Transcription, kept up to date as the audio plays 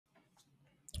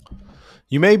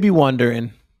You may be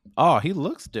wondering, oh, he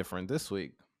looks different this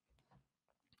week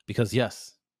because,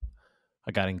 yes,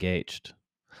 I got engaged.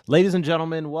 Ladies and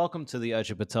gentlemen, welcome to the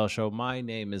Ajay Patel Show. My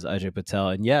name is Ajay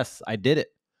Patel, and yes, I did it.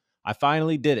 I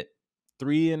finally did it.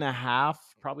 3.5,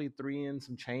 probably three and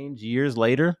some change years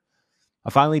later, I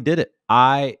finally did it.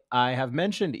 I have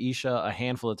mentioned Isha a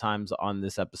handful of times on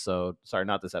this episode. Sorry,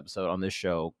 not this episode, on this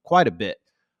show, quite a bit.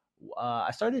 I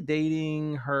started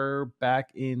dating her back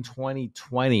in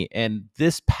 2020, and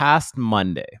this past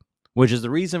Monday, which is the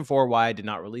reason for why I did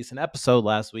not release an episode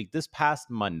last week. This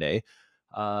past Monday,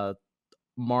 uh,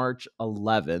 March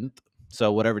 11th,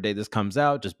 so whatever day this comes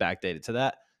out, just backdate it to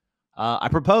that. I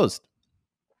proposed.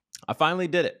 I finally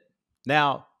did it.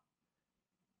 Now,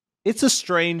 it's a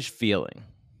strange feeling,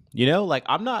 like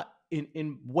I'm not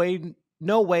in way,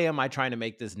 no way am I trying to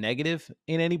make this negative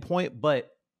in any point, but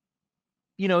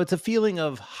it's a feeling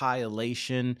of high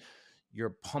elation. You're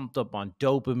pumped up on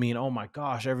dopamine. Oh my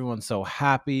gosh, everyone's so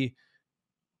happy.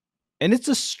 And it's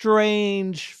a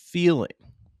strange feeling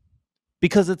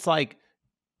because it's like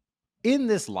in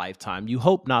this lifetime, you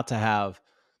hope not to have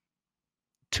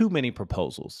too many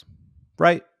proposals,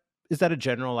 right? Is that a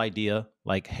general idea?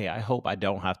 Like, hey, I hope I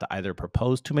don't have to either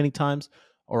propose too many times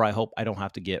or I hope I don't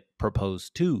have to get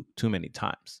proposed to too many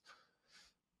times.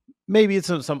 Maybe it's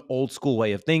some old school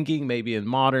way of thinking. Maybe in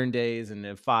modern days and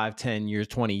in 5, 10 years,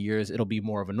 20 years, it'll be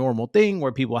more of a normal thing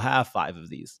where people have 5 of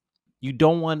these. You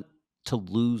don't want to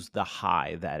lose the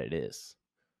high that it is.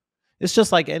 It's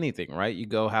just like anything, right? You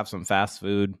go have some fast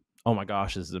food. Oh my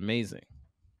gosh, this is amazing.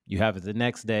 You have it the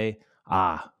next day.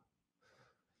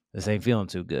 This ain't feeling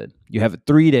too good. You have it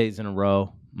 3 days in a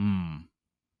row.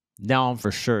 Now I'm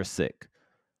for sure sick.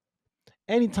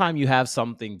 Anytime you have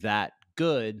something that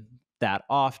good that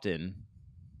often,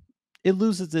 it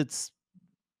loses its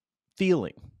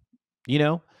feeling,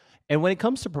 And when it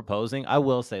comes to proposing, I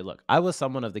will say, look, I was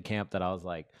someone of the camp that I was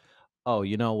like, oh,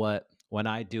 you know what? When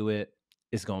I do it,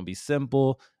 it's gonna be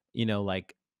simple.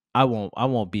 Like I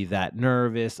won't be that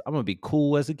nervous. I'm gonna be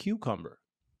cool as a cucumber.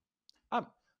 I'm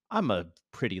I'm a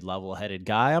pretty level-headed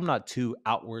guy. I'm not too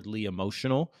outwardly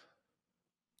emotional.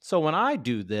 So when I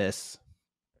do this,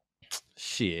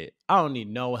 shit, I don't need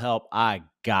no help. I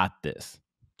got this.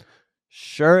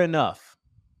 Sure enough,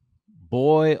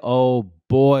 boy, oh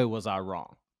boy, was I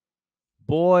wrong.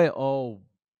 Boy, oh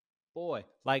boy.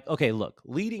 Like, okay, look,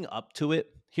 leading up to it,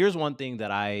 here's one thing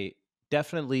that I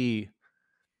definitely,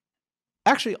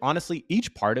 actually, honestly,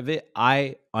 each part of it,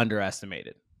 I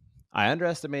underestimated. I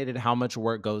underestimated how much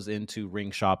work goes into ring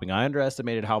shopping. I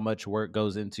underestimated how much work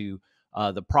goes into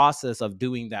the process of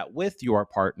doing that with your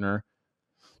partner.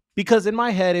 Because in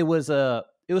my head, it was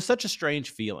such a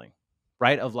strange feeling,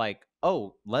 right? Of like,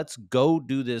 oh, let's go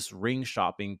do this ring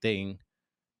shopping thing,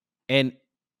 and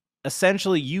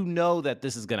essentially, that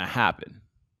this is going to happen,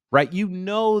 right?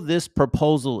 This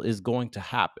proposal is going to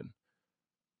happen.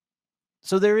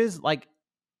 So there is like,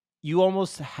 you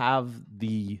almost have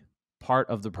the part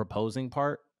of the proposing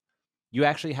part. You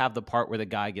actually have the part where the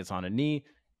guy gets on a knee.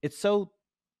 It's so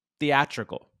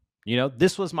theatrical.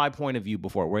 This was my point of view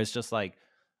before, where it's just like,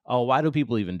 oh, why do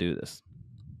people even do this?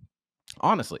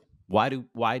 Honestly, why do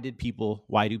people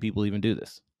even do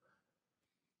this?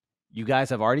 You guys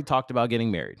have already talked about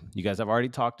getting married. You guys have already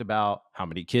talked about how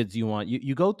many kids you want.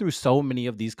 You go through so many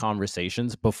of these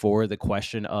conversations before the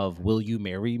question of will you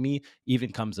marry me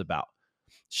even comes about.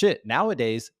 Shit,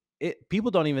 nowadays,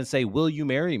 people don't even say, will you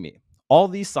marry me? All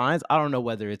these signs, I don't know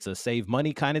whether it's a save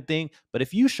money kind of thing, but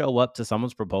if you show up to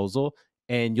someone's proposal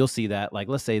and you'll see that, like,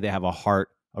 let's say they have a heart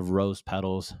of rose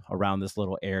petals around this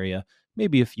little area,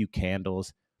 maybe a few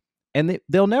candles, and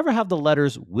they'll never have the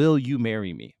letters, will you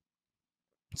marry me?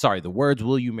 Sorry, the words,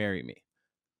 will you marry me?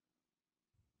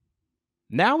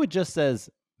 Now it just says,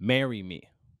 marry me.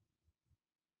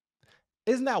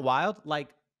 Isn't that wild? Like,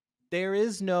 there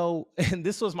is no, and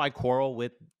this was my quarrel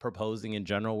with proposing in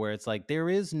general, where it's like, there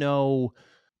is no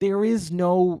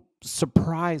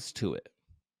surprise to it.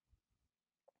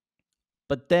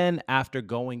 But then after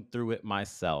going through it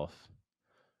myself,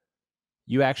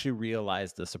 you actually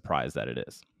realize the surprise that it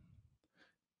is.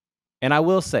 And I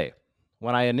will say,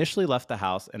 when I initially left the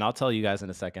house, and I'll tell you guys in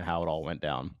a second how it all went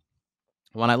down.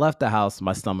 When I left the house,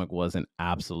 my stomach was in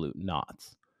absolute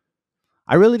knots.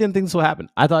 I really didn't think this would happen.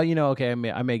 I thought, okay,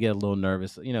 I may get a little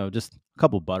nervous, just a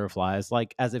couple butterflies,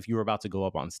 like as if you were about to go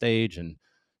up on stage and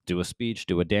do a speech,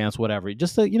 do a dance, whatever.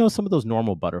 Just, some of those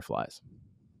normal butterflies.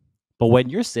 But when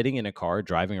you're sitting in a car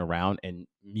driving around and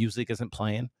music isn't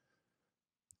playing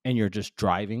and you're just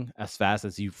driving as fast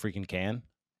as you freaking can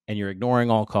and you're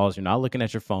ignoring all calls, you're not looking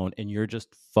at your phone and you're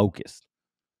just focused.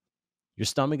 Your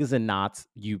stomach is in knots.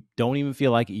 You don't even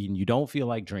feel like eating. You don't feel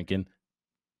like drinking.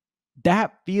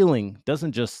 That feeling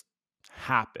doesn't just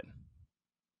happen.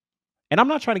 And I'm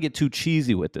not trying to get too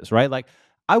cheesy with this, right? Like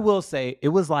I will say it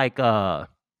was like going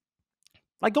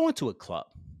to a club.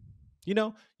 You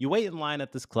know, you wait in line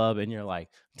at this club and you're like,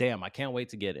 "Damn, I can't wait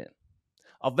to get in."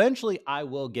 Eventually I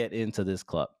will get into this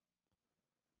club.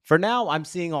 For now, I'm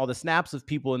seeing all the snaps of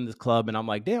people in this club and I'm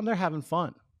like, "Damn, they're having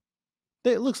fun."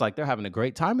 It looks like they're having a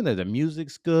great time in there. The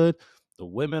music's good, the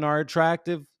women are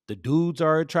attractive, the dudes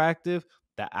are attractive,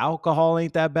 the alcohol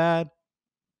ain't that bad.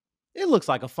 It looks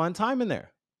like a fun time in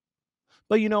there.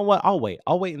 But you know what? I'll wait.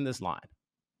 I'll wait in this line.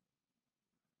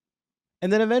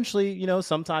 And then eventually,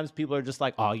 sometimes people are just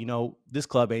like, "Oh, this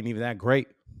club ain't even that great.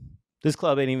 This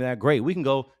club ain't even that great. We can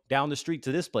go down the street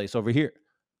to this place over here."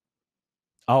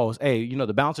 "Oh, hey,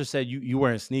 the bouncer said you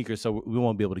wearing sneakers, so we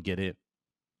won't be able to get in."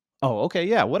 "Oh, okay,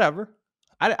 yeah, whatever."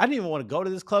 I didn't even want to go to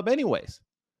this club anyways.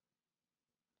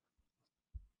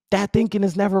 That thinking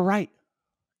is never right.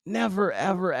 Never,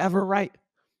 ever, ever right.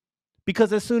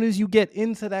 Because as soon as you get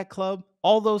into that club,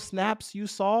 all those snaps you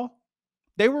saw,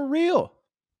 they were real.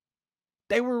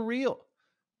 They were real.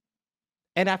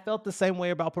 And I felt the same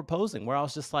way about proposing, where I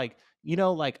was just like,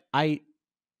 I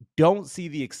don't see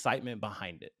the excitement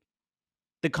behind it.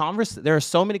 There are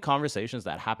so many conversations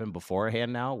that happen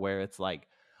beforehand now where it's like,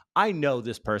 I know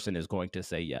this person is going to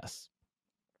say yes.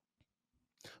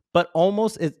 But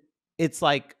almost it's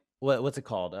like what's it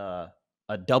called? A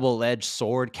double-edged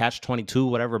sword, catch 22,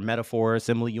 whatever metaphor or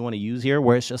simile you want to use here,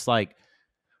 where it's just like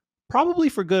probably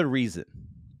for good reason.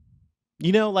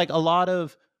 Like a lot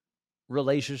of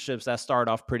relationships that start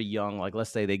off pretty young, like let's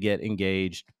say they get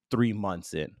engaged 3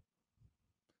 months in.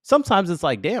 Sometimes it's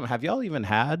like, damn, have y'all even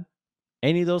had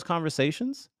any of those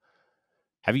conversations?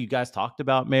 Have you guys talked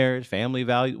about marriage, family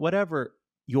values, whatever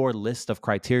your list of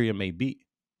criteria may be?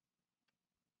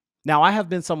 Now, I have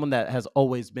been someone that has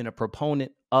always been a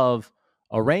proponent of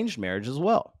arranged marriage as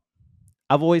well.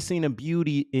 I've always seen a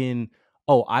beauty in,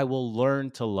 oh, I will learn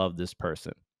to love this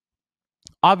person.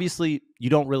 Obviously,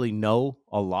 you don't really know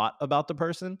a lot about the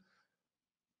person,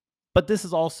 but this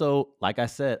is also, like I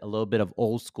said, a little bit of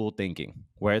old school thinking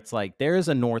where it's like there is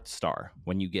a North Star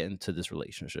when you get into this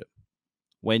relationship.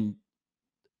 When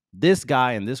this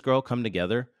guy and this girl come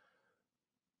together,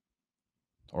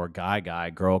 or guy,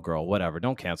 girl, whatever,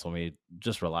 don't cancel me,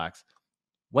 just relax.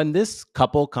 When this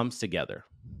couple comes together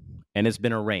and it's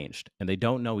been arranged and they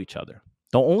don't know each other,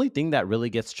 the only thing that really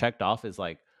gets checked off is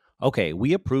like, okay,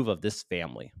 we approve of this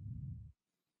family.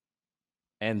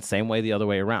 And same way the other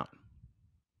way around.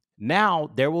 Now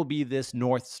there will be this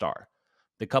North Star.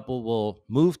 The couple will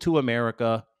move to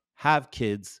America, have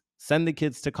kids, send the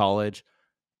kids to college,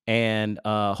 and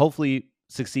hopefully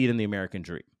succeed in the American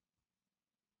dream.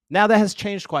 Now that has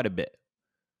changed quite a bit.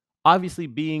 Obviously,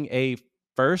 being a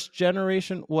first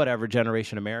generation, whatever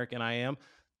generation American I am,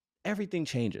 everything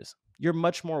changes. You're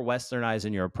much more westernized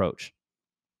in your approach.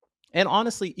 And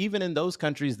honestly, even in those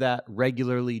countries that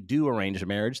regularly do arranged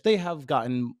marriage, they have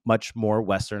gotten much more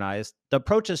westernized. The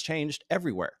approach has changed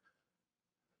everywhere.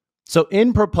 So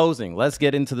in proposing, let's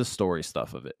get into the story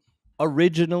stuff of it.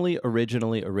 Originally,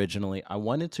 I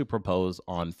wanted to propose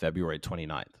on February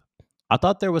 29th. I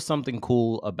thought there was something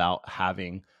cool about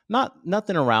having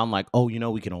nothing around like, oh,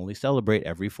 we can only celebrate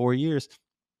every 4 years.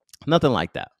 Nothing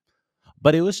like that.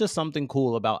 But it was just something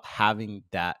cool about having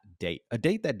that date, a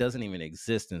date that doesn't even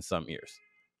exist in some years.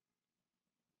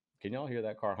 Can y'all hear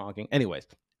that car honking? Anyways,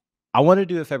 I want to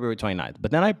do it February 29th,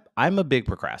 but then I'm a big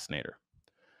procrastinator.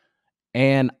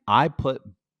 And I put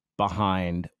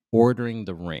behind ordering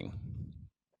the ring.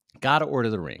 Gotta order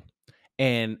the ring.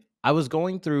 And I was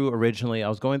going through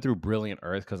Brilliant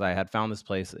Earth because I had found this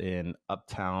place in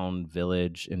Uptown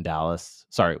Village in Dallas.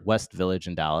 Sorry, West Village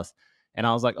in Dallas. And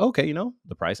I was like, okay,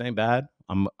 the price ain't bad.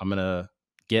 I'm gonna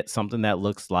get something that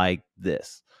looks like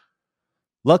this.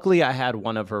 Luckily, I had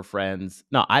one of her friends.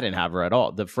 No, I didn't have her at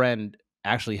all. The friend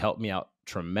actually helped me out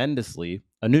tremendously.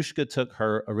 Anushka took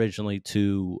her originally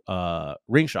to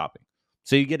ring shopping.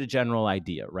 So you get a general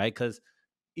idea, right? Because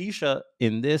Isha,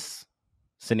 in this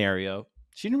scenario,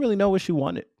 she didn't really know what she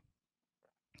wanted.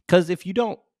 Because if you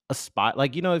don't aspire,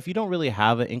 if you don't really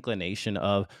have an inclination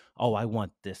of, oh, I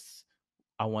want this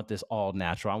all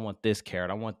natural, I want this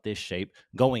carrot, I want this shape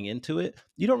going into it,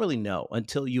 you don't really know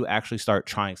until you actually start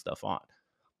trying stuff on.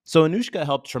 So Anushka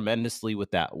helped tremendously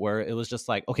with that, where it was just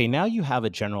like, okay, now you have a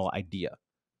general idea.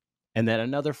 And then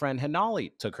another friend,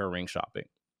 Hanali, took her ring shopping.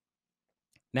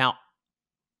 Now,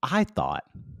 I thought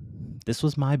this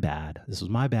was my bad.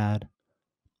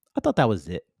 I thought that was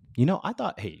it. I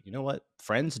thought, hey, you know what?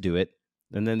 Friends do it.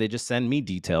 And then they just send me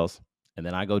details. And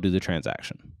then I go do the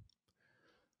transaction.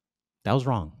 That was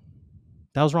wrong.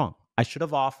 I should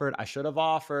have offered. I should have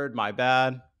offered. My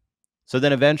bad. So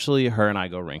then eventually her and I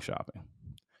go ring shopping.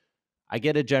 I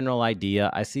get a general idea.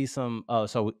 I see some.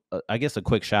 I guess a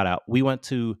quick shout out. We went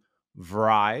to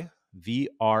Vrai,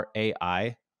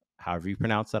 VRAI, however you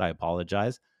pronounce that. I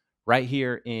apologize. Right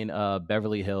here in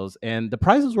Beverly Hills, and the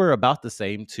prices were about the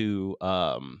same to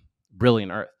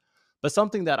Brilliant Earth. But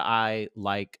something that I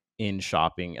like in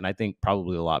shopping, and I think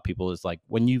probably a lot of people, is like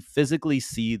when you physically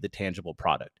see the tangible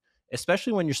product,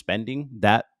 especially when you're spending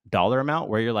that dollar amount,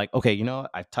 where you're like, okay, you know,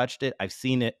 I've touched it, I've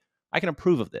seen it, I can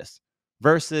approve of this,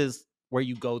 versus where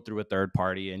you go through a third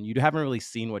party and you haven't really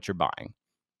seen what you're buying.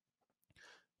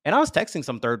 And I was texting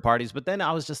some third parties, but then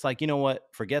I was just like, you know what?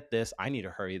 Forget this. I need to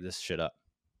hurry this shit up.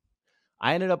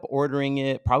 I ended up ordering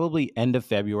it probably end of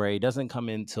February. It doesn't come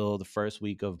in till the first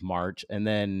week of March. And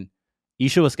then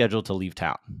Isha was scheduled to leave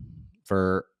town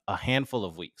for a handful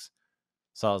of weeks.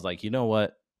 So I was like, you know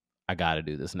what? I got to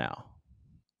do this now.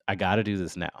 I got to do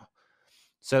this now.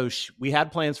 So we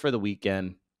had plans for the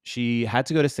weekend. She had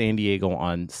to go to San Diego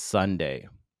on Sunday.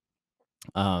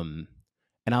 And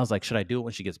I was like, should I do it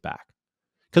when she gets back?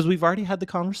 Because we've already had the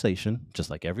conversation, just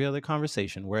like every other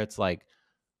conversation, where it's like,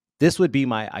 this would be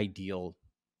my ideal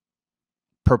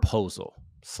proposal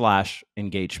 /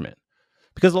 engagement.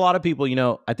 Because a lot of people, you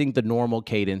know, I think the normal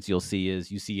cadence you'll see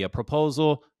is you see a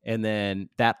proposal and then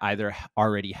that either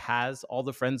already has all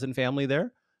the friends and family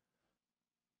there.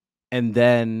 And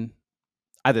then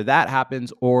either that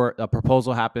happens or a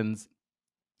proposal happens.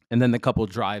 And then the couple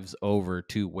drives over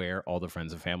to where all the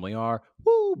friends and family are.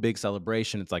 Woo, big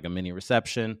celebration. It's like a mini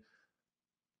reception.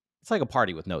 It's like a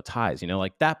party with no ties, you know,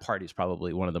 like that party is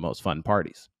probably one of the most fun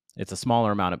parties. It's a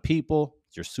smaller amount of people.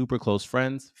 You're super close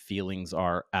friends. Feelings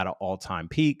are at an all-time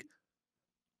peak.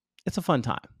 It's a fun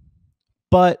time.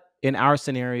 But in our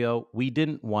scenario, we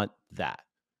didn't want that.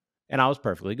 And I was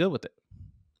perfectly good with it.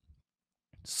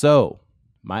 So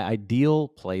my ideal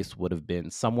place would have been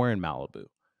somewhere in Malibu.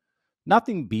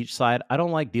 Nothing beachside. I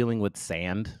don't like dealing with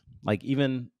sand. Like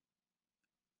even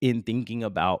in thinking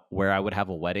about where I would have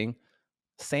a wedding,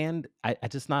 sand, I'm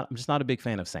just not a big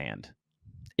fan of sand.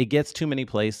 It gets too many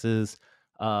places.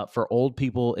 For old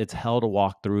people, it's hell to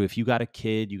walk through. If you got a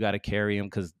kid, you got to carry them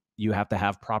because you have to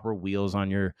have proper wheels on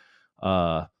your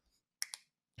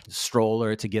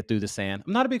stroller to get through the sand.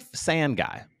 I'm not a big sand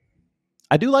guy.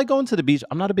 I do like going to the beach.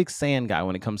 I'm not a big sand guy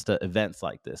when it comes to events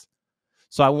like this.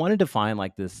 So I wanted to find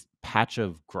like this patch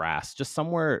of grass, just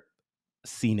somewhere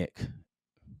scenic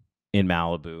in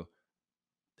Malibu.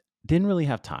 Didn't really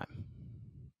have time.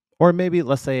 Or maybe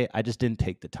let's say I just didn't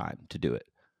take the time to do it.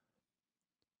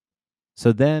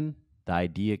 So then the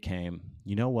idea came,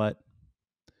 you know what?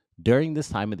 During this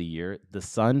time of the year, the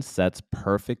sun sets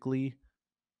perfectly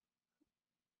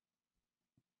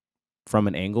from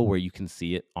an angle where you can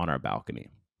see it on our balcony.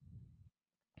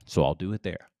 So I'll do it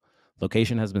there.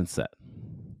 Location has been set.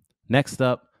 Next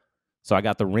up, so I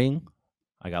got the ring,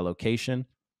 I got location,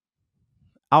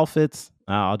 outfits.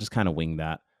 I'll just kind of wing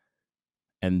that.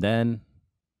 And then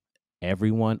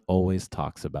everyone always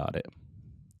talks about it.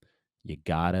 You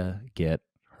gotta get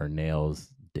her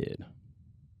nails did.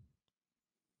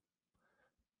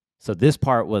 So this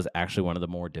part was actually one of the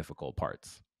more difficult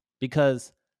parts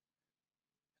because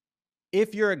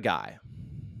if you're a guy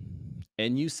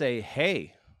and you say,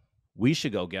 hey, we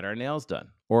should go get our nails done,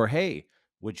 or hey,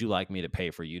 would you like me to pay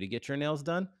for you to get your nails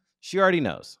done? She already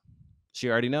knows. She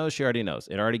already knows. She already knows.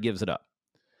 It already gives it up.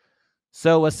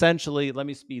 So essentially, let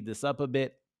me speed this up a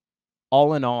bit.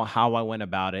 All in all, how I went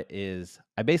about it is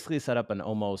I basically set up an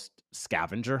almost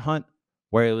scavenger hunt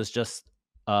where it was just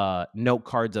note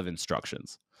cards of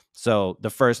instructions. So the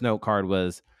first note card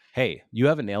was, hey, you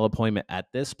have a nail appointment at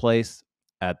this place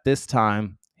at this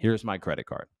time. Here's my credit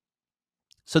card.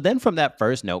 So then from that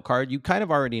first note card, you kind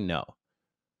of already know.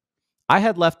 I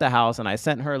had left the house and I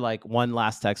sent her like one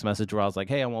last text message where I was like,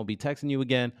 hey, I won't be texting you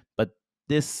again, but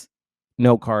this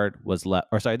note card was left,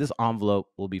 or sorry, this envelope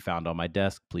will be found on my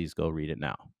desk. Please go read it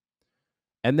now.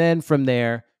 And then from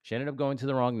there, she ended up going to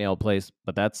the wrong nail place,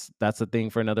 but that's a thing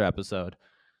for another episode.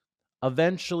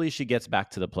 Eventually, she gets back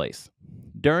to the place.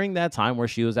 During that time where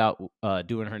she was out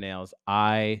doing her nails,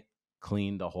 I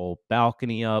cleaned the whole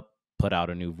balcony up, put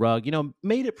out a new rug, you know,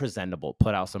 made it presentable,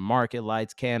 put out some market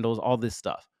lights, candles, all this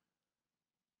stuff.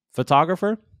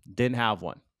 Photographer, didn't have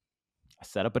one. I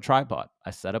set up a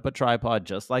tripod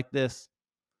just like this,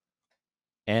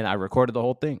 and I recorded the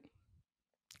whole thing.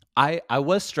 I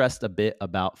was stressed a bit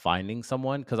about finding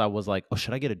someone because I was like, oh,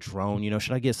 should I get a drone? You know,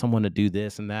 should I get someone to do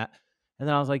this and that? And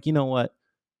then I was like, you know what?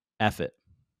 F it.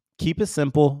 Keep it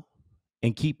simple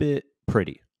and keep it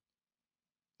pretty.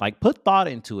 Like put thought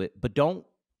into it, but don't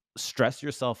stress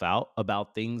yourself out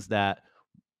about things that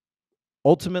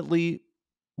ultimately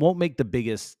won't make the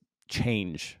biggest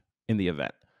change in the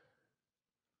event.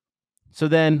 So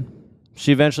then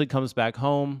she eventually comes back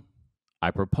home.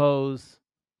 I propose.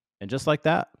 And just like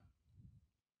that,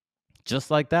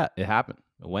 it happened.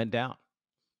 It went down.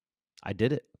 I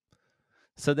did it.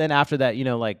 So then after that,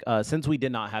 since we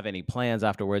did not have any plans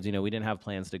afterwards, we didn't have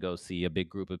plans to go see a big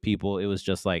group of people. It was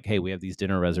just like, hey, we have these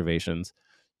dinner reservations.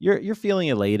 You're feeling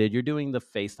elated. You're doing the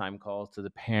FaceTime calls to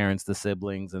the parents, the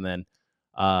siblings, and then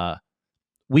uh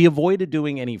we avoided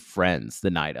doing any friends the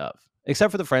night of,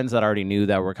 except for the friends that I already knew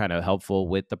that were kind of helpful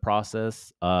with the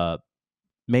process.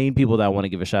 Main people that I want to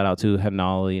give a shout out to: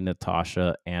 Hanali,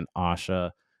 Natasha, and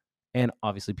Asha, and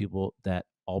obviously people that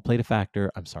all played a factor.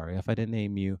 I'm sorry if I didn't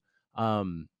name you.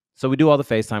 So we do all the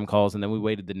FaceTime calls, and then we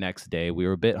waited the next day. We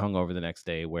were a bit hungover the next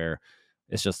day, where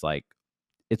it's just like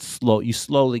it's slow. You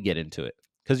slowly get into it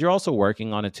because you're also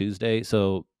working on a Tuesday,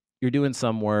 so you're doing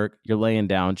some work, you're laying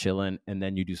down, chilling, and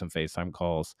then you do some FaceTime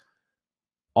calls.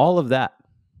 All of that,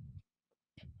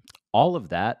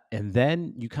 and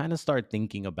then you kind of start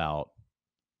thinking about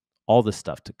all the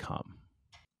stuff to come.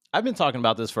 I've been talking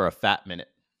about this for a fat minute.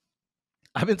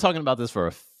 I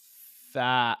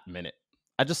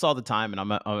just saw the time, and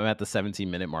I'm at the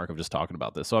 17-minute mark of just talking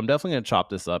about this. So I'm definitely going to chop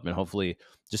this up and hopefully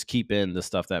just keep in the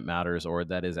stuff that matters, or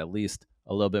that is at least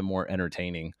a little bit more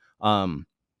entertaining.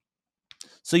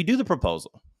 So you do the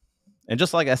proposal, and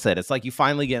just like I said, it's like you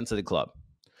finally get into the club.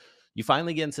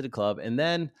 And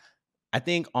then I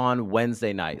think on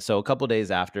Wednesday night, so a couple days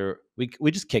after,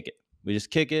 we just kick it. We just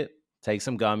kick it, take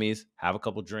some gummies, have a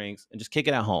couple drinks, and just kick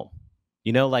it at home.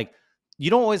 Like,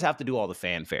 you don't always have to do all the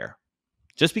fanfare.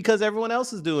 Just because everyone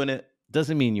else is doing it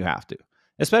doesn't mean you have to,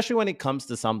 especially when it comes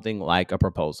to something like a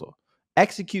proposal.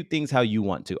 Execute things how you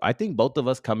want to. I think both of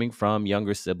us, coming from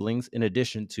younger siblings, in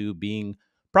addition to being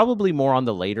probably more on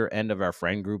the later end of our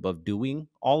friend group of doing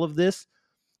all of this,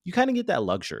 you kind of get that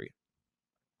luxury.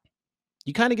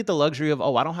 You kind of get the luxury of,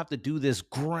 oh, I don't have to do this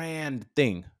grand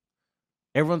thing.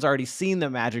 Everyone's already seen the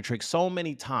magic trick so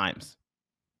many times.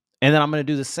 And then I'm going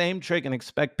to do the same trick and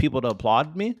expect people to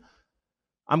applaud me.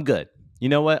 I'm good. You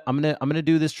know what? I'm going to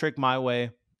do this trick my way,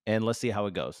 and let's see how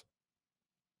it goes.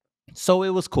 So it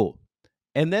was cool.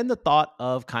 And then the thought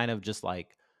of kind of just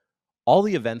like all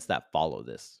the events that follow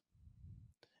this.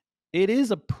 It is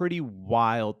a pretty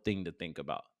wild thing to think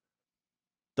about.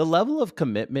 The level of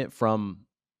commitment from,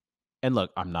 and look,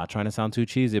 I'm not trying to sound too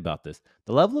cheesy about this.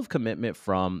 The level of commitment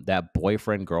from that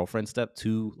boyfriend, girlfriend step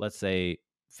to, let's say,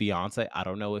 fiance. I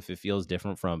don't know if it feels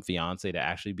different from fiance to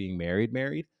actually being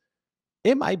married.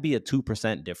 It might be a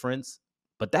 2% difference,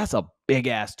 but that's a big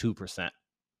ass 2%.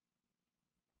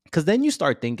 Because then you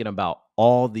start thinking about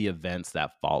all the events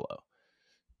that follow.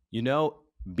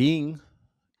 Being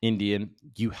Indian,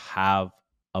 you have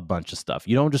a bunch of stuff.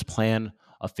 You don't just plan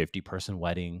a 50-person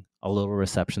wedding, a little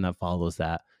reception that follows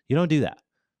that. You don't do that.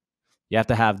 You have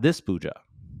to have this puja,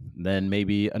 then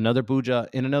maybe another puja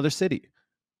in another city.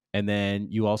 And then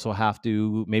you also have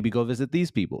to maybe go visit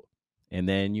these people. And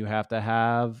then you have to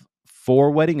have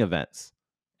 4 wedding events.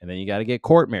 And then you got to get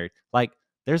court married. Like,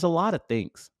 there's a lot of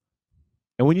things.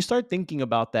 And when you start thinking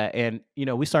about that, and,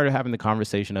 we started having the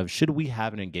conversation of, should we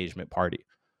have an engagement party?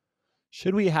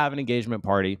 Should we have an engagement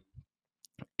party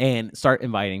and start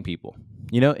inviting people?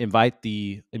 Invite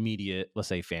the immediate, let's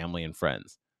say, family and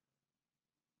friends.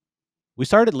 We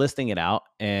started listing it out,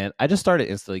 and I just started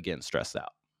instantly getting stressed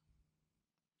out.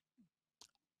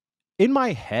 In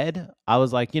my head, I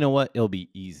was like, you know what? It'll be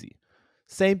easy.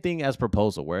 Same thing as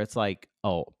proposal, where it's like,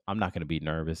 oh, I'm not going to be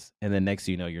nervous. And then next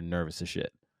thing you know, you're nervous as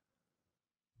shit.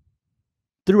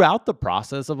 Throughout the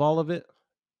process of all of it,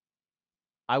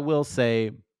 I will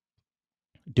say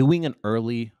doing an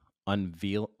early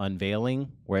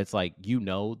unveiling where it's like,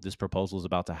 this proposal is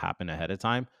about to happen ahead of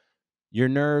time, your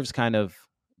nerves kind of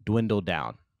dwindle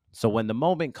down. So when the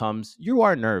moment comes, you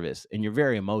are nervous and you're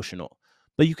very emotional,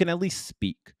 but you can at least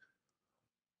speak.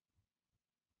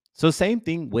 So same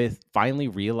thing with finally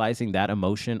realizing that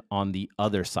emotion on the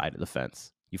other side of the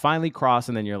fence. You finally cross,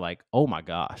 and then you're like, oh my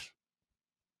gosh,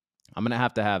 I'm going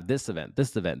to have this event,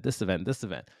 this event, this event, this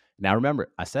event. Now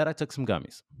remember, I said I took some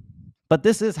gummies, but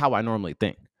this is how I normally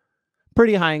think.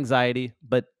 Pretty high anxiety,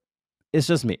 but it's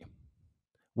just me.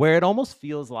 Where it almost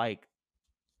feels like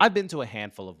I've been to a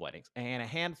handful of weddings, and a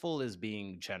handful is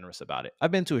being generous about it.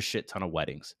 I've been to a shit ton of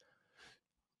weddings.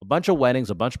 A bunch of weddings,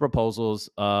 a bunch of proposals.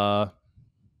 So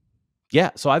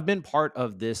I've been part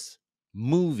of this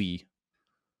movie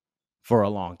for a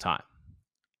long time.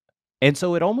 And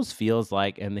so it almost feels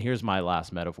like, and here's my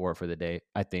last metaphor for the day,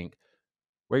 I think,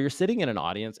 where you're sitting in an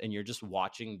audience and you're just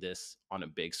watching this on a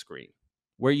big screen,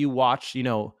 where you watch,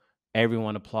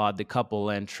 Everyone applaud the couple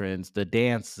entrance, the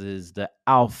dances, the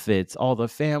outfits, all the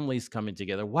families coming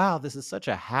together. Wow, this is such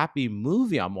a happy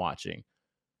movie I'm watching.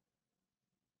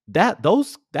 That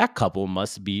couple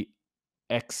must be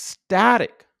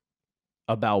ecstatic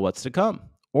about what's to come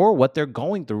or what they're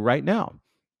going through right now.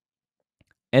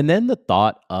 And then the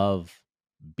thought of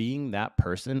being that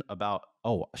person about,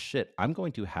 oh shit, I'm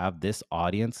going to have this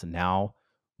audience now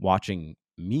watching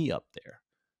me up there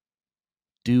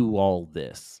do all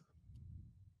this.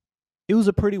 It was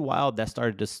a pretty wild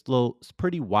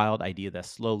pretty wild idea that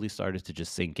slowly started to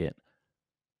just sink in.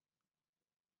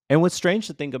 And what's strange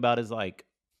to think about is like,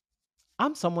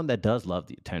 I'm someone that does love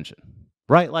the attention,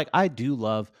 right? Like I do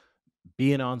love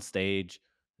being on stage,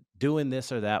 doing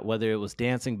this or that, whether it was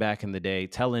dancing back in the day,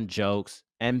 telling jokes,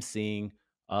 emceeing.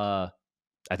 I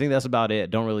think that's about it.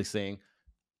 Don't really sing.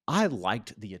 I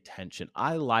liked the attention.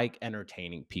 I like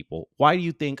entertaining people. Why do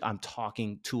you think I'm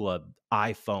talking to a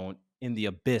iPhone in the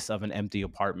abyss of an empty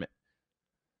apartment?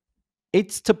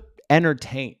 It's to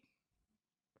entertain.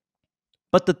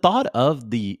 But the thought of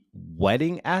the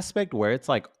wedding aspect where it's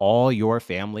like all your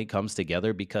family comes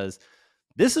together because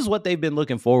this is what they've been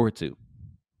looking forward to.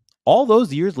 All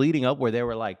those years leading up where they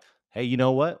were like, hey, you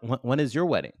know what? When is your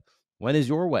wedding? When is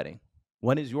your wedding?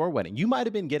 When is your wedding? You might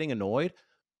have been getting annoyed,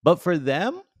 but for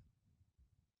them,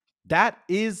 that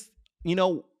is,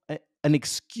 an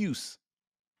excuse.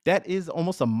 That is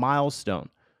almost a milestone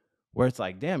where it's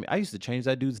like, damn, I used to change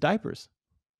that dude's diapers.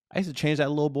 I used to change that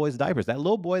little boy's diapers. That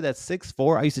little boy that's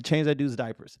 6'4", I used to change that dude's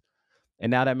diapers. And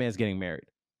now that man's getting married.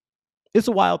 It's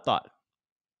a wild thought.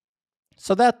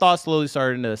 So that thought slowly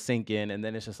started to sink in. And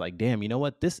then it's just like, damn, you know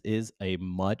what? This is a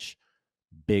much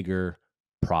bigger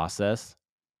process.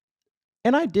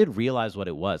 And I did realize what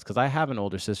it was because I have an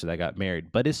older sister that got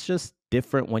married, but it's just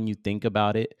different when you think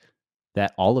about it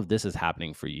that all of this is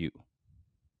happening for you.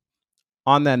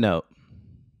 On that note,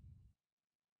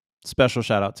 special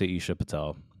shout out to Ajay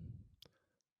Patel.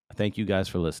 Thank you guys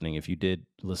for listening. If you did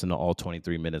listen to all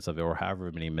 23 minutes of it or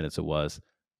however many minutes it was.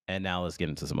 And now let's get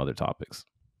into some other topics.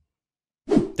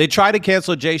 They tried to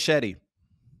cancel Jay Shetty.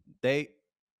 They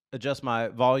adjust my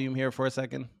volume here for a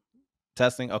second.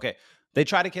 Testing. Okay. They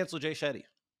tried to cancel Jay Shetty.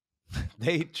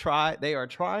 They are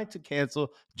trying to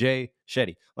cancel Jay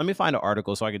Shetty. Let me find an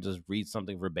article so I can just read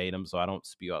something verbatim so I don't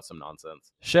spew out some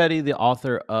nonsense. Shetty, the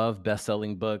author of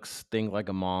best-selling books, Think Like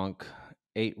a Monk,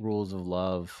 8 Rules of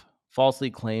Love, falsely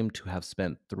claimed to have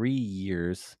spent 3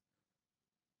 years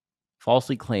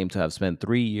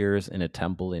in a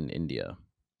temple in India.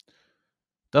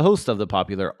 The host of the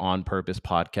popular On Purpose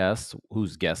podcast,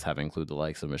 whose guests have included the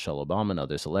likes of Michelle Obama and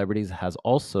other celebrities, has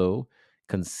also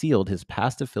concealed his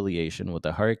past affiliation with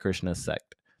the Hare Krishna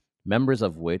sect, members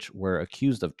of which were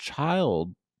accused of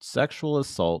child sexual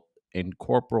assault and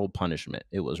corporal punishment,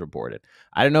 it was reported.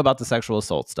 I didn't know about the sexual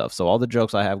assault stuff, so all the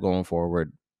jokes I have going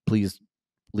forward, please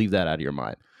leave that out of your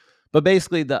mind. But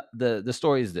basically, the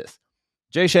story is this.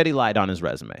 Jay Shetty lied on his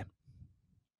resume.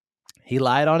 He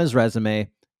lied on his resume,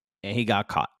 and he got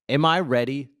caught. Am I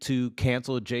ready to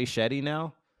cancel Jay Shetty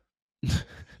now?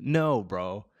 No,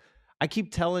 bro. I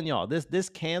keep telling y'all, this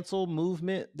cancel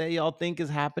movement that y'all think is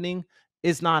happening,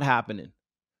 it's not happening.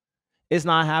 It's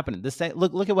not happening.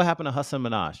 Look at what happened to Hassan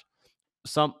Minaj.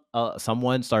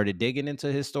 Someone started digging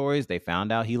into his stories. They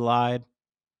found out he lied,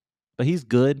 but he's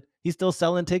good. He's still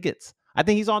selling tickets. I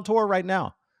think he's on tour right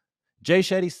now. Jay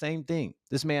Shetty, same thing.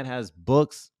 This man has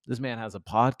books. This man has a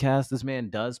podcast. This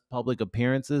man does public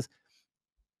appearances.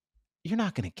 You're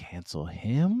not going to cancel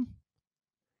him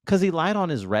because he lied on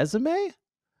his resume?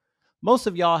 Most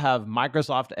of y'all have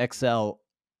Microsoft Excel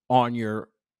on your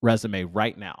resume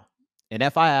right now. And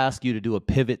if I ask you to do a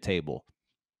pivot table,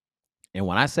 and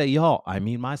when I say y'all, I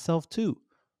mean myself too.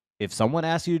 If someone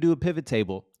asks you to do a pivot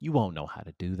table, you won't know how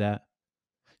to do that.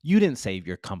 You didn't save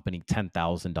your company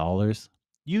 $10,000.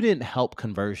 You didn't help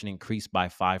conversion increase by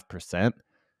 5%.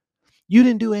 You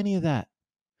didn't do any of that.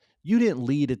 You didn't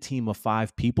lead a team of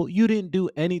 5 people. You didn't do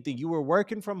anything. You were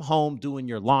working from home doing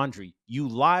your laundry. You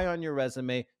lie on your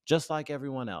resume just like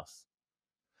everyone else.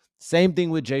 Same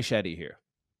thing with Jay Shetty here.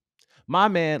 My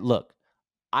man, look,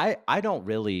 I don't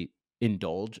really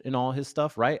indulge in all his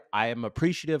stuff, right? I am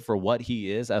appreciative for what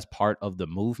he is as part of the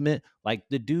movement. Like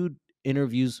the dude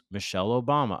interviews Michelle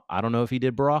Obama. I don't know if he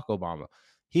did Barack Obama.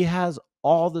 He has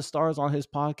all the stars on his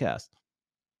podcast.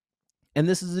 And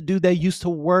this is a dude that used to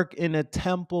work in a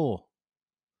temple.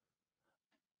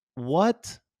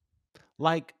 What?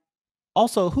 Like,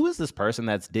 also, who is this person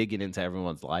that's digging into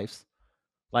everyone's lives?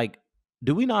 Like,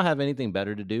 do we not have anything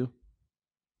better to do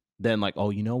than like,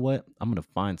 oh, you know what? I'm going to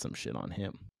find some shit on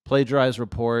him. Plagiarized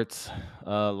reports,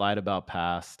 lied about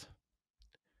past.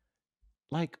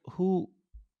 Like, who?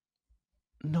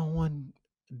 No one.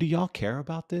 Do y'all care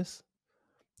about this?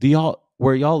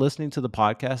 Were y'all listening to the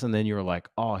podcast and then you were like,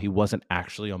 oh, he wasn't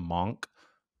actually a monk?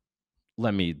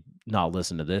 Let me not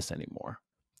listen to this anymore.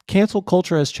 Cancel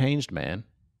culture has changed, man.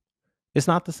 It's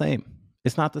not the same.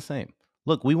 It's not the same.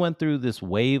 Look, we went through this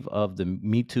wave of the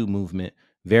Me Too movement,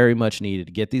 very much needed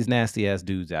to get these nasty ass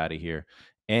dudes out of here.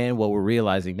 And what we're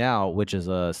realizing now, which is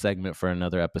a segment for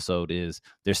another episode, is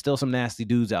there's still some nasty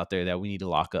dudes out there that we need to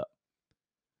lock up.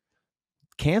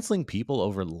 Canceling people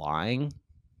over lying,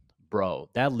 bro,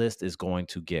 that list is going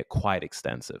to get quite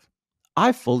extensive.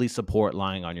 I fully support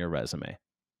lying on your resume.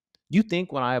 You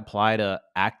think when I apply to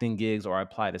acting gigs or I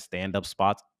apply to stand-up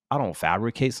spots, I don't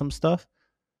fabricate some stuff?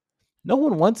 No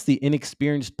one wants the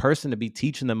inexperienced person to be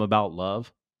teaching them about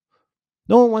love.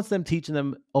 No one wants them teaching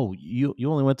them, oh, you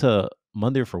only went to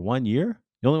Monday for 1 year?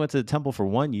 You only went to the temple for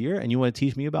 1 year and you want to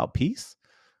teach me about peace?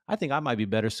 I think I might be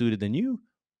better suited than you.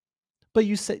 But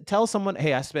you tell someone,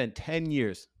 hey, I spent 10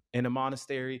 years in a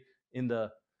monastery in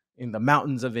the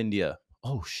mountains of India.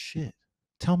 Oh shit.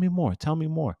 Tell me more. Tell me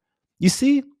more. You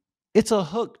see, it's a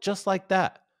hook just like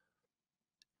that.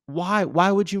 Why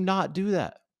would you not do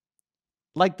that?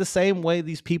 Like the same way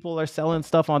these people are selling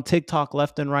stuff on TikTok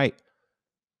left and right.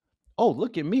 Oh,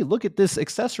 look at me. Look at this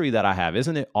accessory that I have.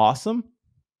 Isn't it awesome?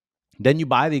 Then you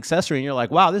buy the accessory and you're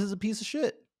like, wow, this is a piece of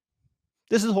shit.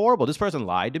 This is horrible. This person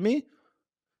lied to me.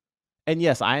 And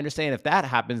yes, I understand if that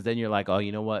happens, then you're like, oh,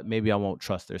 you know what? Maybe I won't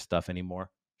trust their stuff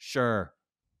anymore. Sure.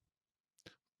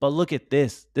 But look at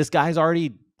this. This guy's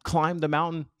already climbed the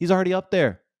mountain. He's already up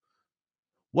there.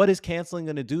 What is canceling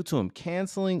going to do to him?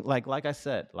 Canceling, like I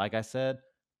said,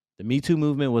 the Me Too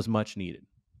movement was much needed.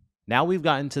 Now we've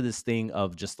gotten to this thing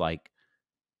of just like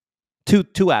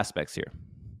two aspects here.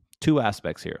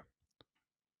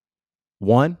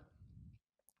 One,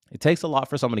 it takes a lot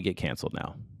for someone to get canceled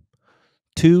now.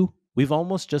 Two, we've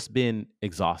almost just been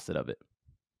exhausted of it.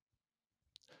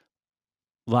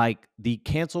 Like the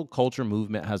cancel culture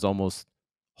movement has almost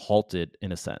halted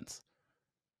in a sense.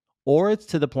 Or it's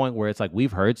to the point where it's like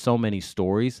we've heard so many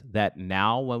stories that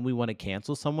now when we want to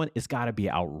cancel someone, it's got to be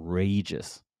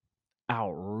outrageous.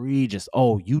 Outrageous.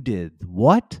 Oh, you did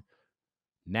what?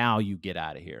 Now you get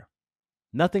out of here.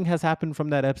 Nothing has happened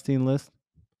from that Epstein list.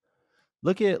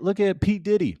 Look at Pete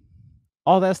Diddy.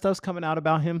 All that stuff's coming out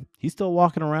about him. He's still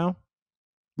walking around.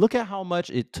 Look at how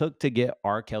much it took to get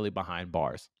R. Kelly behind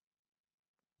bars.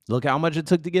 Look how much it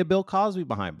took to get Bill Cosby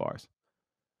behind bars.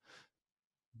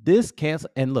 This cancel,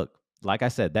 and look, like I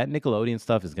said, that Nickelodeon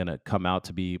stuff is going to come out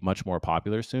to be much more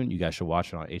popular soon. You guys should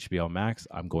watch it on HBO Max.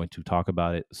 I'm going to talk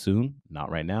about it soon,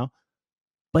 not right now.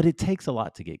 But it takes a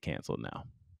lot to get canceled now.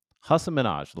 Hassan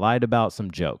Minaj lied about some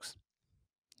jokes.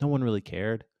 No one really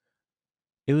cared.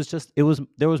 There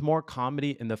was more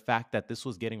comedy in the fact that this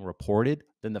was getting reported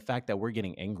than the fact that we're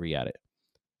getting angry at it.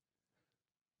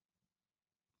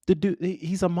 The dude,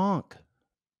 he's a monk.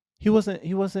 He wasn't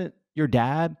your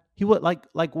dad. He was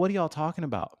like what are y'all talking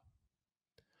about?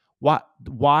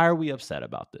 Why are we upset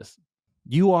about this?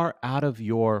 You are out of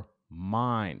your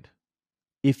mind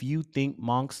if you think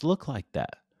monks look like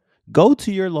that. Go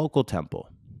to your local temple.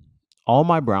 All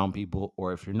my brown people,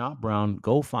 or if you're not brown,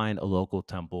 go find a local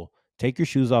temple. Take your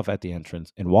shoes off at the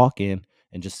entrance and walk in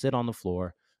and just sit on the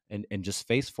floor and just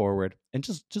face forward and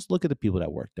just look at the people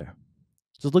that work there.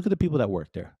 Just look at the people that work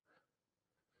there.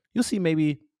 You'll see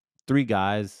maybe 3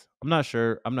 guys. I'm not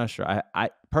sure. I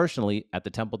personally, at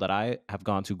the temple that I have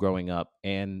gone to growing up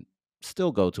and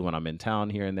still go to when I'm in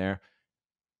town here and there,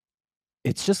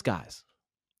 it's just guys.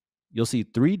 You'll see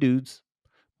 3 dudes.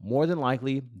 More than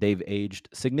likely, they've aged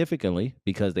significantly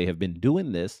because they have been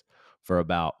doing this for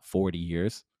about 40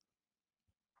 years.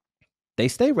 They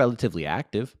stay relatively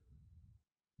active.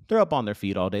 They're up on their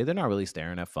feet all day. They're not really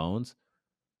staring at phones.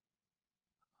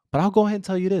 But I'll go ahead and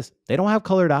tell you this. They don't have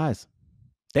colored eyes.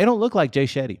 They don't look like Jay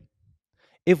Shetty.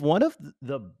 If one of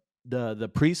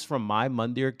the priests from my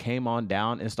mandir came on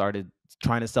down and started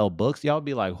trying to sell books, y'all would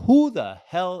be like, who the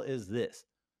hell is this?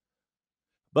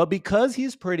 But because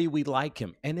he's pretty, we like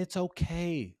him. And it's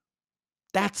okay.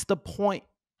 That's the point.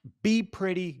 Be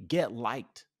pretty, get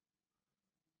liked.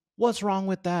 What's wrong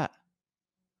with that?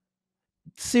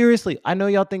 Seriously, I know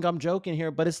y'all think I'm joking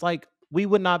here, but it's like we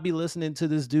would not be listening to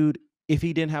this dude if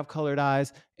he didn't have colored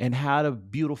eyes and had a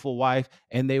beautiful wife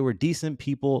and they were decent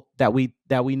people that we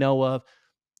know of.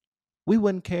 We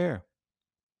wouldn't care.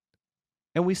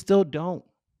 And we still don't.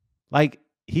 Like,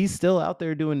 he's still out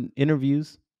there doing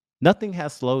interviews. Nothing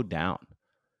has slowed down.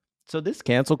 So this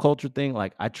cancel culture thing,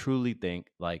 like, I truly think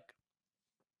like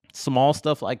small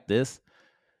stuff like this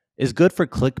is good for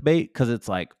clickbait because it's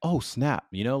like, oh, snap,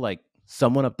 like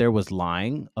someone up there was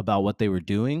lying about what they were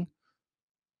doing.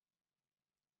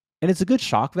 And it's a good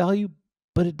shock value,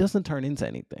 but it doesn't turn into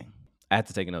anything. I had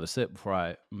to take another sip before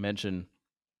I mention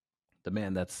the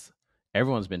man that's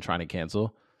everyone's been trying to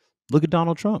cancel. Look at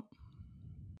Donald Trump.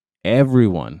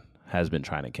 Everyone has been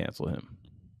trying to cancel him.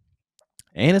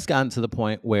 And it's gotten to the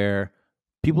point where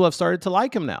people have started to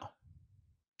like him now.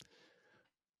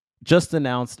 Just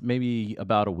announced maybe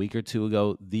about a week or two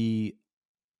ago, the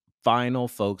final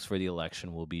folks for the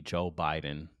election will be Joe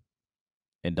Biden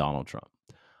and Donald Trump.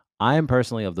 I am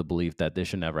personally of the belief that this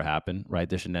should never happen,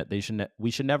 right?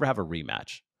 We should never have a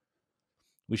rematch.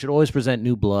 We should always present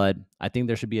new blood. I think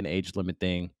there should be an age limit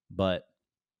thing, but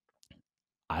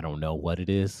I don't know what it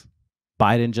is.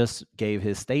 Biden just gave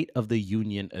his State of the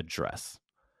Union address.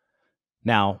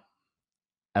 Now,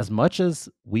 as much as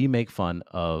we make fun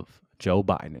of Joe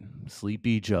Biden,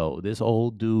 Sleepy Joe, this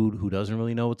old dude who doesn't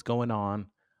really know what's going on,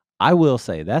 I will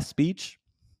say that speech,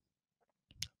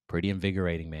 pretty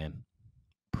invigorating, man.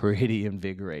 Pretty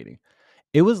invigorating.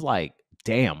 It was like,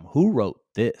 damn, who wrote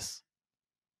this?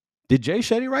 Did Jay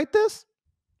Shetty write this?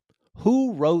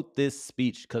 Who wrote this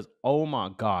speech? Because, oh my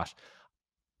gosh,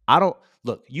 I don't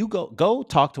look, you go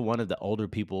talk to one of the older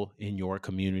people in your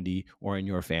community or in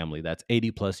your family that's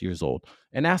 80 plus years old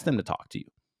and ask them to talk to you.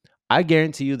 I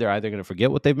guarantee you they're either going to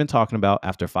forget what they've been talking about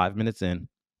after 5 minutes in,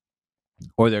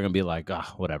 or they're going to be like,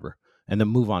 whatever, and then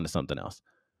move on to something else.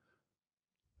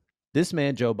 This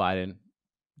man, Joe Biden,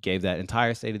 gave that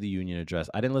entire State of the Union address.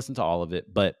 I didn't listen to all of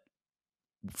it, but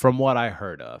from what I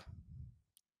heard of,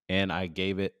 and I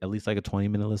gave it at least like a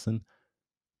 20-minute listen,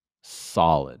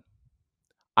 solid.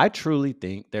 I truly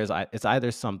think it's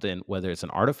either something, whether it's an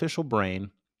artificial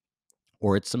brain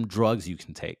or it's some drugs you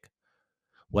can take.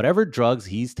 Whatever drugs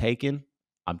he's taken,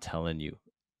 I'm telling you,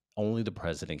 only the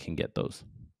president can get those.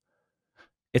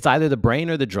 It's either the brain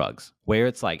or the drugs, where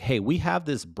it's like, hey, we have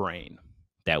this brain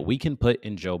that we can put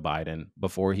in Joe Biden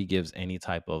before he gives any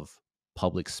type of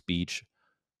public speech,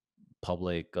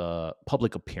 public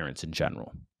appearance in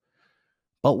general.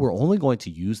 But we're only going to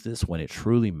use this when it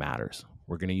truly matters.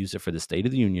 We're going to use it for the State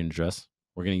of the Union address.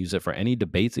 We're going to use it for any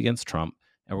debates against Trump.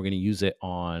 And we're going to use it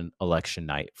on election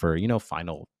night for,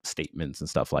 final statements and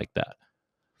stuff like that.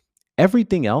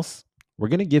 Everything else, we're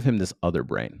going to give him this other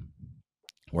brain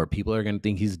where people are going to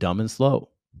think he's dumb and slow.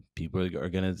 People are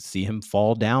going to see him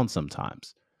fall down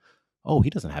sometimes. Oh, he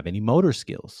doesn't have any motor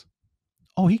skills.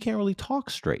 Oh, he can't really talk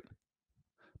straight.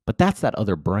 But that's that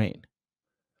other brain.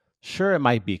 Sure, it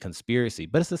might be a conspiracy,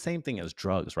 but it's the same thing as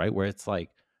drugs, right? Where it's like,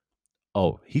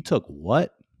 oh, he took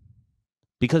what?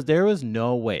 Because there was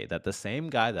no way that the same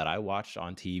guy that I watched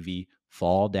on TV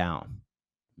fall down,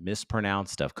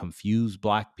 mispronounce stuff, confuse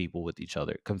black people with each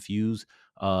other, confuse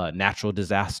natural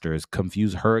disasters,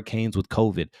 confuse hurricanes with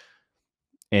COVID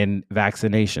and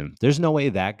vaccination. There's no way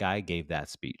that guy gave that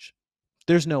speech.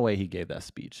 There's no way he gave that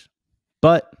speech.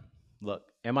 But look,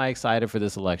 am I excited for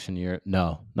this election year?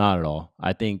 No, not at all.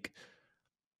 I think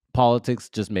politics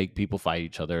just make people fight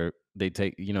each other. They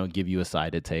give you a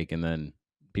side to take, and then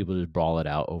people just brawl it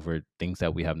out over things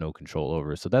that we have no control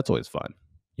over. So that's always fun,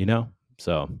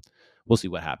 So we'll see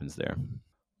what happens there.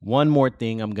 One more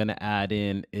thing I'm going to add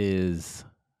in is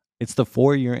it's the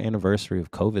 4-year anniversary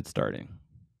of COVID starting.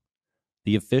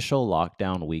 The official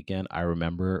lockdown weekend, I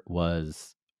remember,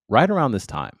 was right around this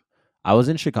time. I was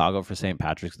in Chicago for St.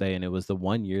 Patrick's Day, and it was the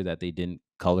 1 year that they didn't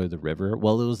color the river.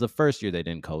 Well, it was the first year they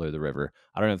didn't color the river.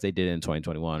 I don't know if they did it in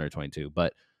 2021 or 22,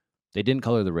 but they didn't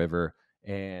color the river.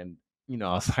 And,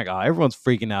 I was like, everyone's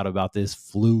freaking out about this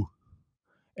flu.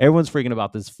 Everyone's freaking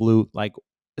about this flu. Like,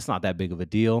 it's not that big of a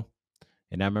deal.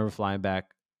 And I remember flying back,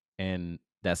 and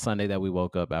that Sunday that we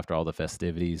woke up after all the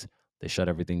festivities, they shut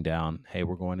everything down. Hey,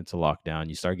 we're going into lockdown.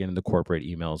 You start getting the corporate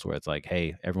emails where it's like,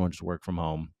 hey, everyone just work from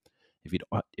home.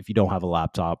 If you don't have a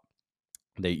laptop,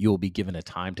 that you'll be given a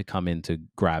time to come in to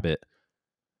grab it.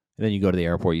 And then you go to the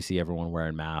airport, you see everyone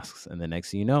wearing masks. And the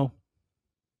next thing you know,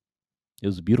 it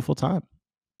was a beautiful time.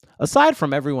 Aside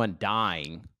from everyone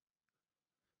dying,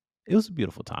 it was a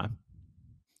beautiful time.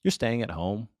 You're staying at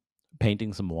home,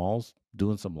 painting some walls,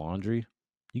 doing some laundry.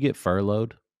 You get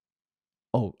furloughed.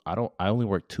 Oh, I only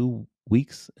work 2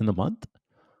 weeks in the month.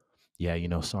 Yeah,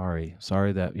 sorry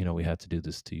that, we had to do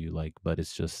this to you. But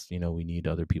it's just, we need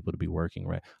other people to be working,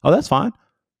 right? Oh, that's fine.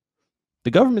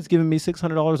 The government's giving me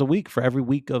 $600 a week for every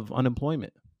week of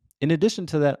unemployment. In addition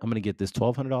to that, I'm going to get this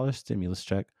 $1,200 stimulus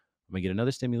check. I'm going to get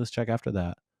another stimulus check after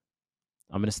that.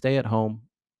 I'm going to stay at home.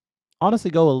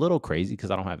 Honestly, go a little crazy because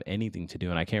I don't have anything to do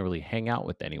and I can't really hang out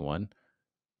with anyone.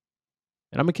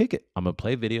 And I'm going to kick it. I'm going to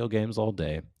play video games all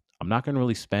day. I'm not going to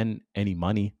really spend any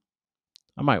money.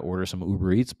 I might order some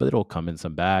Uber Eats, but it'll come in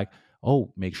some bag.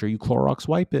 Oh, make sure you Clorox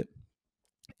wipe it.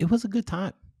 It was a good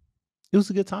time. It was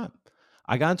a good time.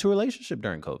 I got into a relationship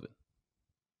during COVID.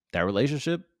 That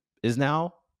relationship is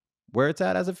now where it's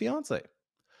at as a fiance.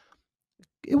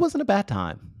 It wasn't a bad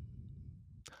time.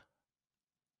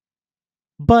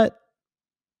 But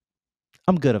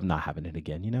I'm good of not having it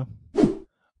again, you know?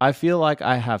 I feel like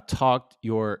I have talked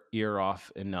your ear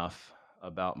off enough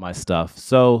about my stuff.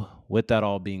 So, with that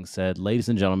all being said, ladies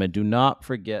and gentlemen, do not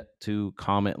forget to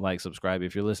comment, like, subscribe.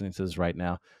 If you're listening to this right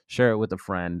now, share it with a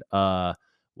friend.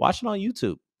 Watch it on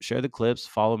YouTube. Share the clips.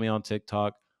 Follow me on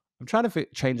TikTok. I'm trying to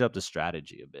change up the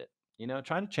strategy a bit. You know,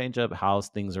 trying to change up how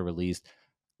things are released.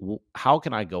 How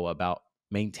can I go about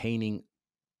maintaining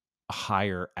a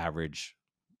higher average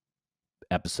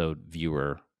episode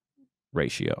viewer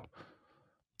ratio?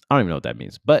 I don't even know what that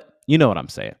means, but you know what I'm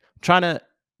saying. I'm trying to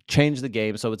change the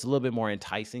game so it's a little bit more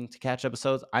enticing to catch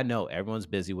episodes. I know everyone's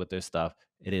busy with their stuff.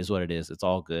 It is what it is. It's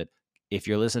all good. If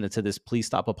you're listening to this, please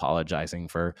stop apologizing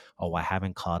for, oh, I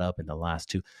haven't caught up in the last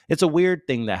two. It's a weird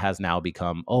thing that has now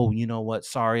become, oh, you know what?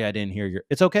 Sorry, I didn't hear your.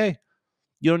 It's okay.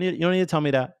 You don't need to tell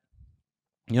me that.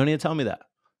 You don't need to tell me that.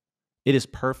 It is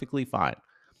perfectly fine.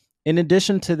 In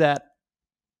addition to that,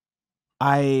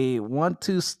 I want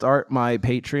to start my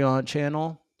Patreon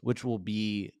channel, which will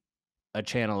be a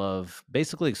channel of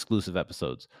basically exclusive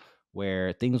episodes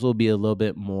where things will be a little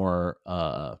bit more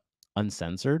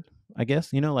uncensored, I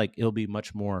guess. You know, like it'll be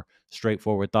much more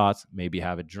straightforward thoughts, maybe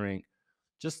have a drink,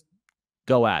 just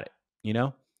go at it, you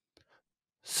know?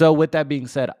 So with that being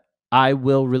said, I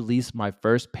will release my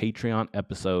first Patreon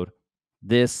episode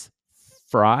this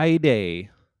Friday.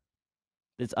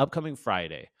 This upcoming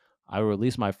Friday, I will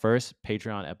release my first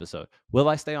Patreon episode. Will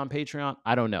I stay on Patreon?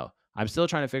 I don't know. I'm still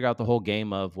trying to figure out the whole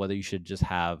game of whether you should just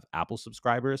have Apple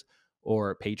subscribers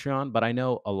or Patreon, but I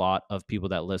know a lot of people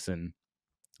that listen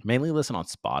mainly listen on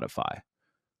Spotify.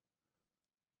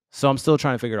 So I'm still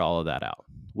trying to figure all of that out.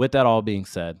 With that all being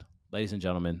said, ladies and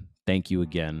gentlemen, thank you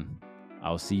again.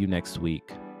 I'll see you next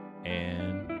week,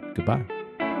 and goodbye.